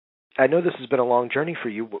I know this has been a long journey for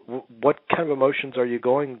you. What kind of emotions are you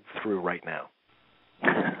going through right now?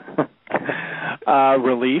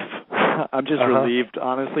 Relief. I'm just relieved,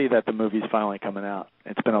 honestly, that the movie's finally coming out.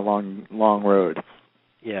 It's been a long, long road.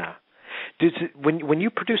 Yeah. When you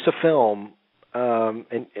produce a film,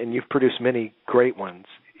 and you've produced many great ones,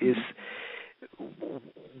 is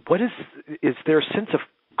there a sense of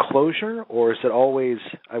closure, or is it always?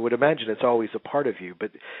 I would imagine it's always a part of you.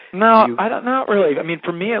 But no, not really. I mean,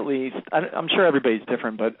 for me at least, I'm sure everybody's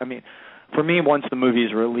different, but I mean, for me, once the movie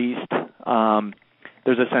is released,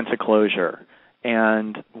 there's a sense of closure.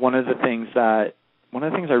 And one of the things I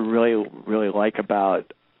really, really like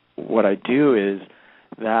about what I do is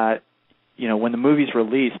that, you know, when the movie's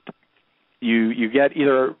released, you get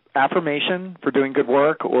either affirmation for doing good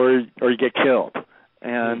work or you get killed.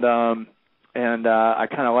 And I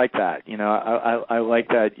kind of like that. You know, I like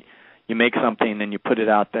that you make something and you put it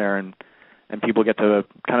out there and people get to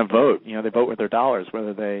kind of vote. You know, they vote with their dollars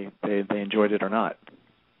whether they enjoyed it or not.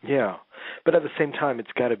 Yeah, but at the same time,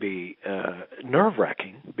 it's got to be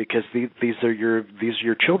nerve-wracking because these are your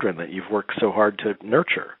children that you've worked so hard to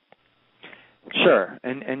nurture. Sure,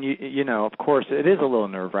 and you know, of course, it is a little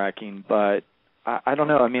nerve-wracking, but I don't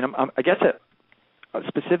know. I mean, I guess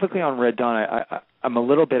specifically on Red Dawn, I'm a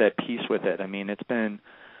little bit at peace with it. I mean, it's been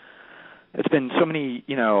so many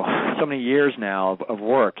years now of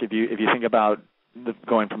work. If you think about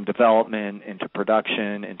going from development into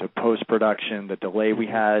production into post-production, the delay we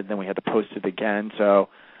had, then we had to post it again. So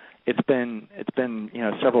it's been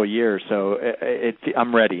several years. So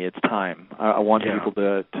I'm ready. It's time. I want people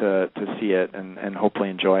to see it and hopefully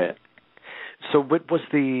enjoy it. So what was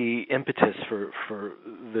the impetus for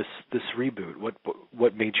this reboot?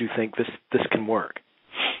 What made you think this can work?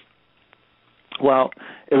 Well,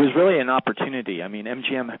 it was really an opportunity. I mean,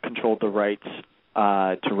 MGM controlled the rights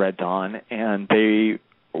to Red Dawn, and they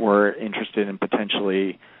were interested in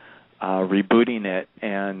potentially rebooting it,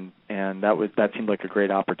 and that seemed like a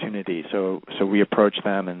great opportunity. So we approached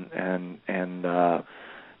them and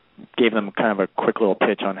gave them kind of a quick little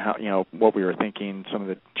pitch on how, you know, what we were thinking, some of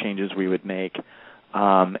the changes we would make,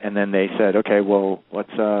 and then they said, okay, well,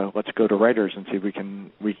 let's go to writers and see if we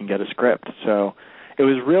can get a script. So it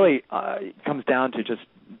was really it comes down to just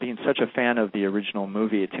being such a fan of the original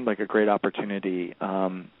movie. It seemed like a great opportunity,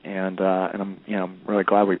 and I'm really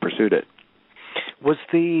glad we pursued it. Was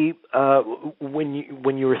when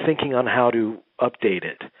you were thinking on how to update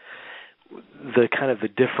it, the kind of the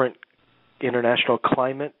different international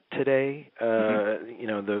climate today, you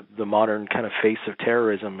know, the modern kind of face of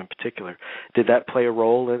terrorism in particular, did that play a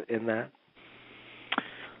role in that?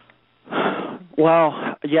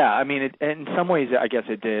 Well, yeah. I mean, in some ways, I guess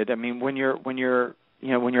it did. I mean, when you're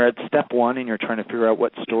at step one and you're trying to figure out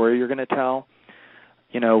what story you're going to tell,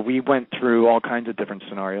 you know, we went through all kinds of different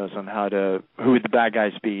scenarios on who would the bad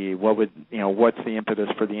guys be, what's the impetus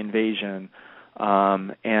for the invasion,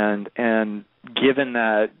 and given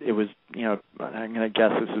that it was, you know, I'm going to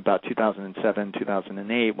guess this is about 2007,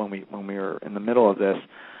 2008 when we were in the middle of this.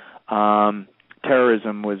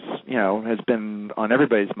 Terrorism was, you know, has been on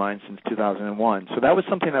everybody's mind since 2001. So that was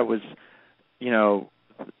something that was, you know,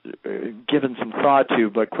 given some thought to,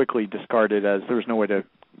 but quickly discarded as there was no way to,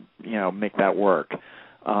 you know, make that work.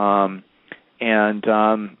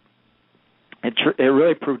 It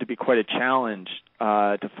really proved to be quite a challenge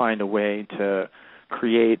to find a way to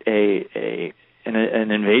create an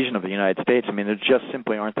invasion of the United States. I mean, there just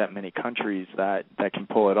simply aren't that many countries that can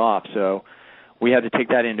pull it off. So we had to take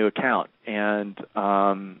that into account and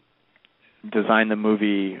design the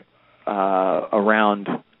movie around,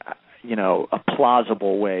 you know, a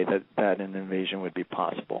plausible way that an invasion would be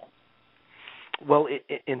possible. Well,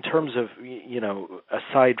 in terms of, you know,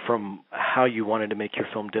 aside from how you wanted to make your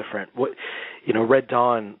film different, Red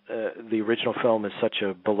Dawn, the original film, is such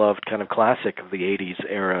a beloved kind of classic of the 80s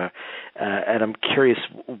era, and I'm curious,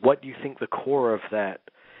 what do you think the core of that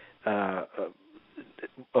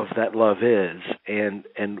love is,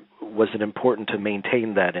 and was it important to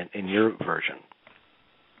maintain that in your version?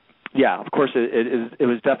 Yeah, of course, it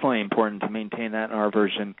was definitely important to maintain that in our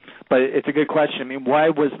version. But it's a good question. I mean, why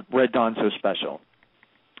was Red Dawn so special?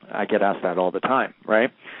 I get asked that all the time,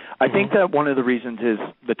 right? I think that one of the reasons is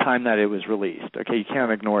the time that it was released. Okay, you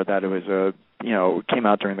can't ignore that it was it came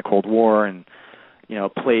out during the Cold War and, you know,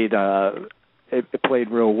 it played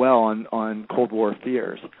real well on Cold War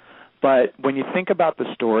fears. But when you think about the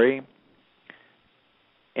story,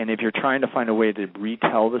 and if you're trying to find a way to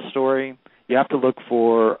retell the story, you have to look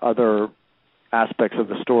for other aspects of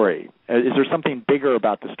the story. Is there something bigger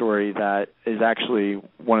about the story that is actually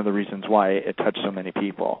one of the reasons why it touched so many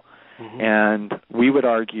people? And we would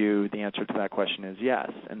argue the answer to that question is yes.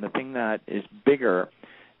 And the thing that is bigger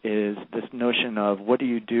is this notion of what do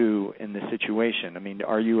you do in this situation? I mean,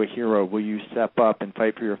 are you a hero? Will you step up and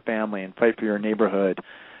fight for your family and fight for your neighborhood?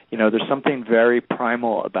 There's something very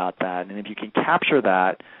primal about that. And if you can capture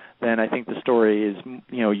that, then I think the story is,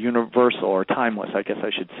 universal or timeless, I guess I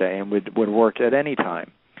should say, and would work at any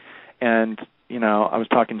time. And, I was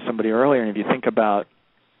talking to somebody earlier, and if you think about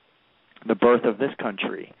the birth of this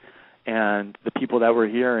country and the people that were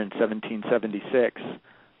here in 1776,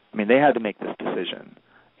 I mean, they had to make this decision.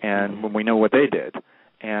 And when we know what they did.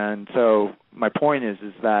 And so my point is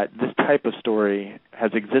that this type of story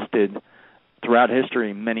has existed throughout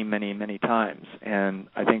history many, many, many times. And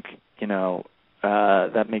I think,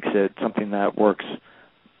 that makes it something that works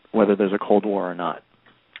whether there's a Cold War or not.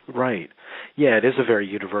 Right. Yeah, it is a very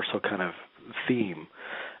universal kind of theme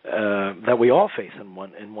that we all face in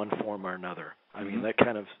one form or another. I mean, that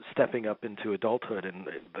kind of stepping up into adulthood and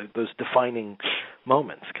those defining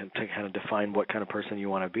moments to kind of define what kind of person you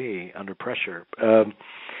want to be under pressure.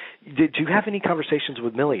 Did you have any conversations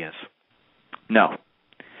with Milius? No,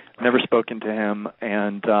 never spoken to him,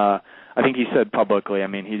 and I think he said publicly. I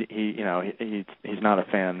mean, he's not a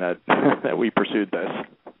fan that that we pursued this.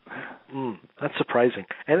 That's surprising,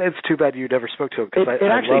 and it's too bad you never spoke to him. It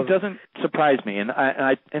actually doesn't surprise me,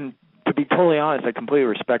 and to be totally honest, I completely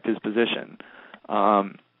respect his position.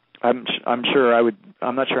 I'm sure I would.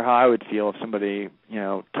 I'm not sure how I would feel if somebody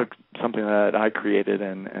took something that I created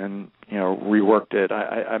and reworked it.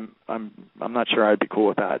 I'm not sure I'd be cool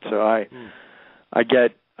with that. So I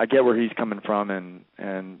get where he's coming from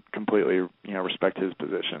and completely respect his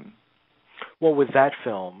position. Well, with that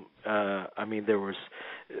film, I mean, there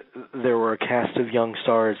were a cast of young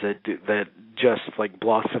stars that just like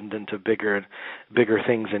blossomed into bigger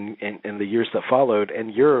things in the years that followed,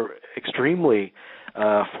 and you're extremely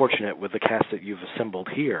fortunate with the cast that you've assembled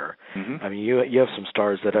here. I mean, you have some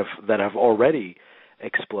stars that have already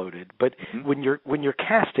exploded. But when you're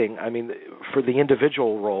casting, I mean, for the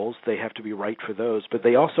individual roles, they have to be right for those, but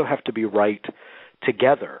they also have to be right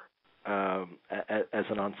together as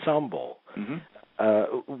an ensemble.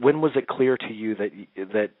 When was it clear to you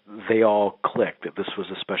that they all clicked, that this was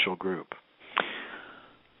a special group?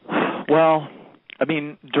 Well, I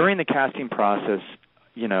mean, during the casting process,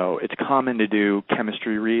 it's common to do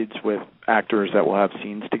chemistry reads with actors that will have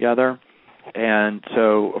scenes together. And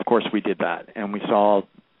so, of course, we did that. And we saw,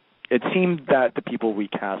 it seemed that the people we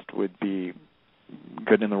cast would be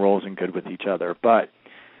good in the roles and good with each other. But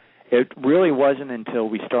it really wasn't until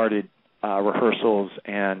we started rehearsals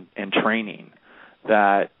and training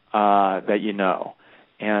that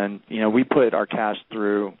And, we put our cast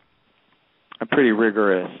through a pretty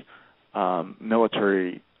rigorous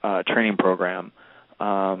military training program.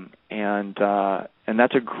 And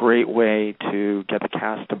that's a great way to get the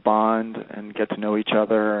cast to bond and get to know each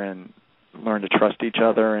other and learn to trust each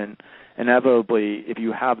other. And inevitably, if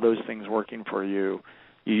you have those things working for you,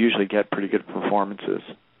 you usually get pretty good performances.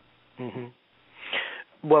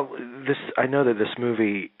 Well, I know that this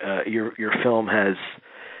movie, your film has.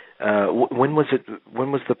 When was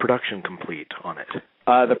the production complete on it?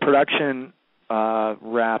 The production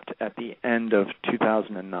wrapped at the end of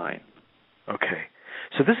 2009. Okay.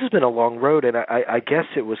 So this has been a long road, and I guess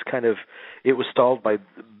it was stalled by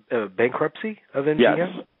bankruptcy of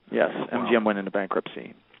MGM? Yes. Wow. MGM went into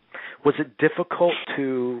bankruptcy. Was it difficult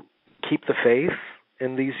to keep the faith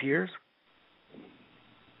in these years?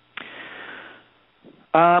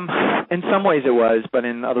 In some ways it was, but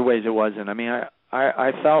in other ways it wasn't. I mean,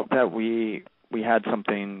 I felt that we had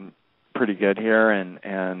something pretty good here,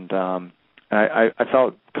 and I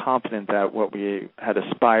felt confident that what we had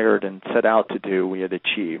aspired and set out to do, we had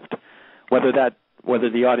achieved. Whether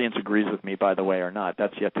the audience agrees with me, by the way, or not,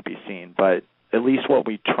 that's yet to be seen. But at least what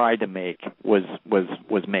we tried to make was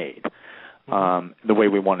made the way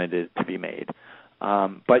we wanted it to be made.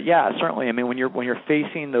 But yeah, certainly. I mean, when you're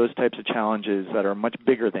facing those types of challenges that are much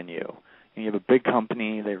bigger than you, and you have a big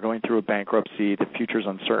company, they're going through a bankruptcy, the future's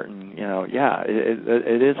uncertain.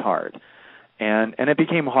 It is hard. And it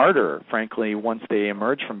became harder, frankly, once they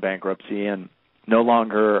emerged from bankruptcy and no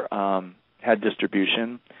longer had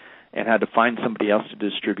distribution and had to find somebody else to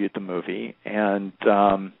distribute the movie. And,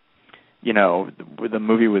 the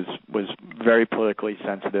movie was very politically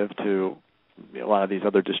sensitive to a lot of these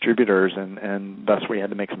other distributors, and thus we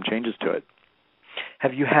had to make some changes to it.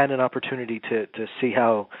 Have you had an opportunity to see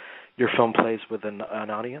how your film plays with an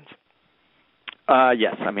audience?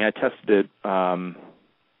 Yes. I mean, I tested it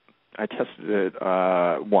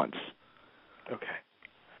once. Okay.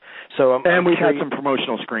 So and we've had some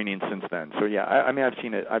promotional screenings since then. So yeah, I mean, I've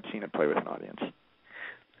seen it play with an audience.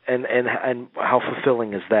 And how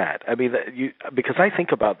fulfilling is that? I mean, because I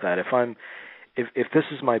think about that. If this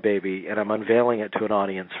is my baby and I'm unveiling it to an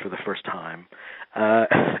audience for the first time, I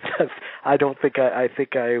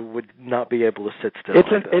think I would not be able to sit still.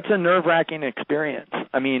 It's a nerve-wracking experience.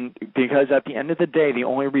 I mean, because at the end of the day, the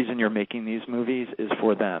only reason you're making these movies is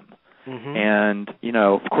for them. Mm-hmm. And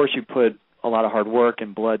of course, you put a lot of hard work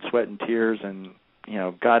and blood, sweat, and tears, and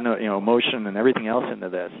God knows, emotion and everything else into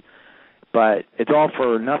this. But it's all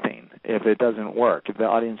for nothing if it doesn't work, if the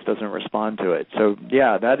audience doesn't respond to it. So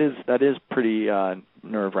yeah, that is pretty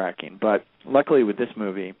nerve-wracking. But luckily with this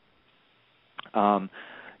movie, the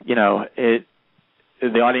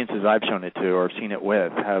audiences I've shown it to or seen it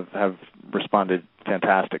with have responded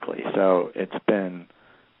fantastically. So it's been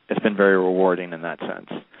very rewarding in that sense.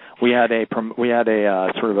 We had a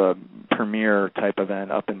sort of a premiere type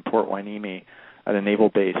event up in Port Hueneme at a naval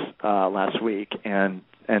base last week, and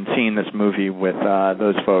seeing this movie with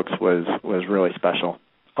those folks was really special.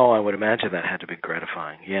 Oh, I would imagine that had to be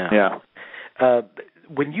gratifying. Yeah. Yeah.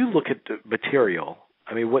 When you look at the material,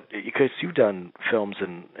 I mean, because you've done films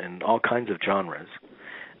in all kinds of genres,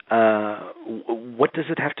 what does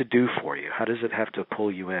it have to do for you? How does it have to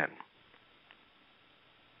pull you in?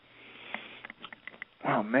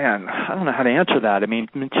 Oh man, I don't know how to answer that. I mean,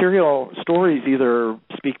 stories either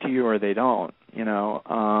speak to you or they don't.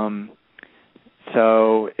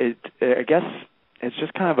 So I guess it's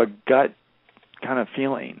just kind of a gut kind of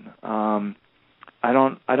feeling. I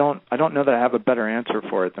don't know that I have a better answer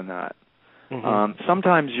for it than that. Mm-hmm.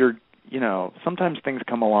 Sometimes sometimes things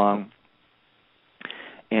come along,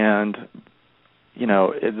 and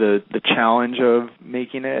the challenge of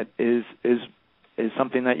making it is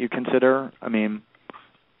something that you consider. I mean,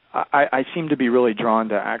 I seem to be really drawn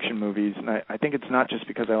to action movies, and I think it's not just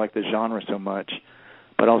because I like the genre so much,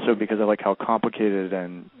 but also because I like how complicated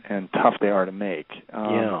and tough they are to make.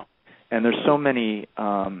 And there's so many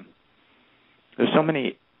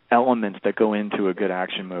elements that go into a good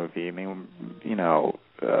action movie. I mean,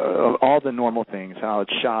 all the normal things, how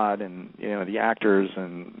it's shot, and the actors,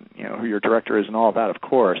 and who your director is, and all of that, of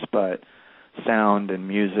course, but sound and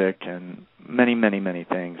music and many, many, many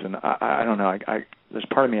things. And I don't know. There's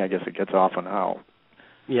part of me, I guess, it gets off on how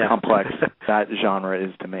complex that genre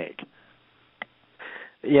is to make.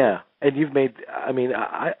 Yeah, and you've made. I mean,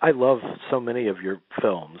 I love so many of your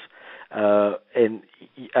films, and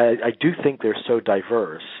I do think they're so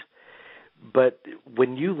diverse. But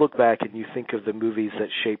when you look back and you think of the movies that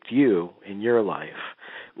shaped you in your life,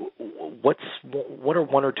 what are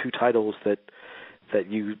one or two titles that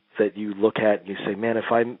you look at and you say, man,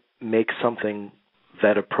 if I make something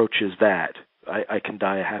that approaches that, I can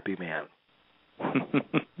die a happy man?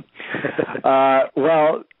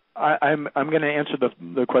 Well, I'm going to answer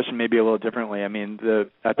the question maybe a little differently. I mean,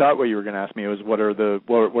 I thought what you were going to ask me was what are the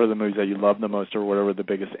movies that you love the most, or what were the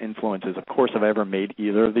biggest influences. Of course, if I ever made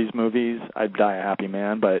either of these movies, I'd die a happy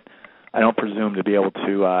man, but I don't presume to be able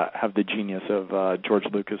to have the genius of George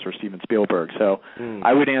Lucas or Steven Spielberg. So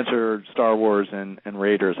I would answer Star Wars and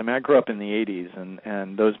Raiders. I mean, I grew up in the 80s,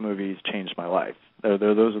 and those movies changed my life. Those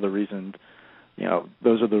are the reasons.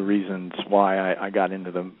 Those are the reasons why I got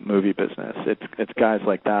into the movie business. It's guys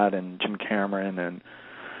like that, and Jim Cameron, and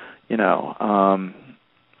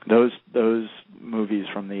those movies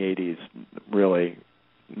from the 80s really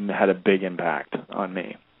had a big impact on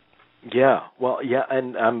me. Yeah, well, yeah,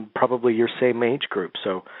 and I'm probably your same age group,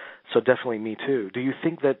 so definitely me too. Do you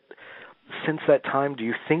think that since that time, do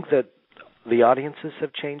you think that the audiences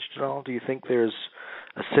have changed at all? Do you think there's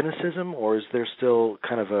a cynicism, or is there still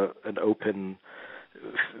kind of an open,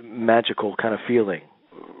 magical kind of feeling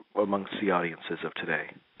amongst the audiences of today?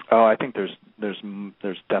 Oh, I think there's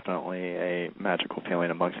definitely a magical feeling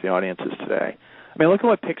amongst the audiences today. I mean, look at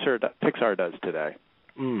what Pixar does today.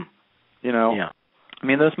 Yeah. I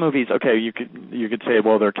mean, those movies. Okay, you could say,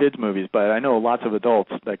 well, they're kids' movies, but I know lots of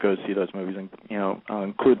adults that go see those movies, and I'll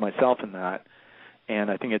include myself in that. And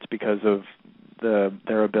I think it's because of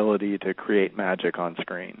their ability to create magic on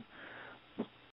screen.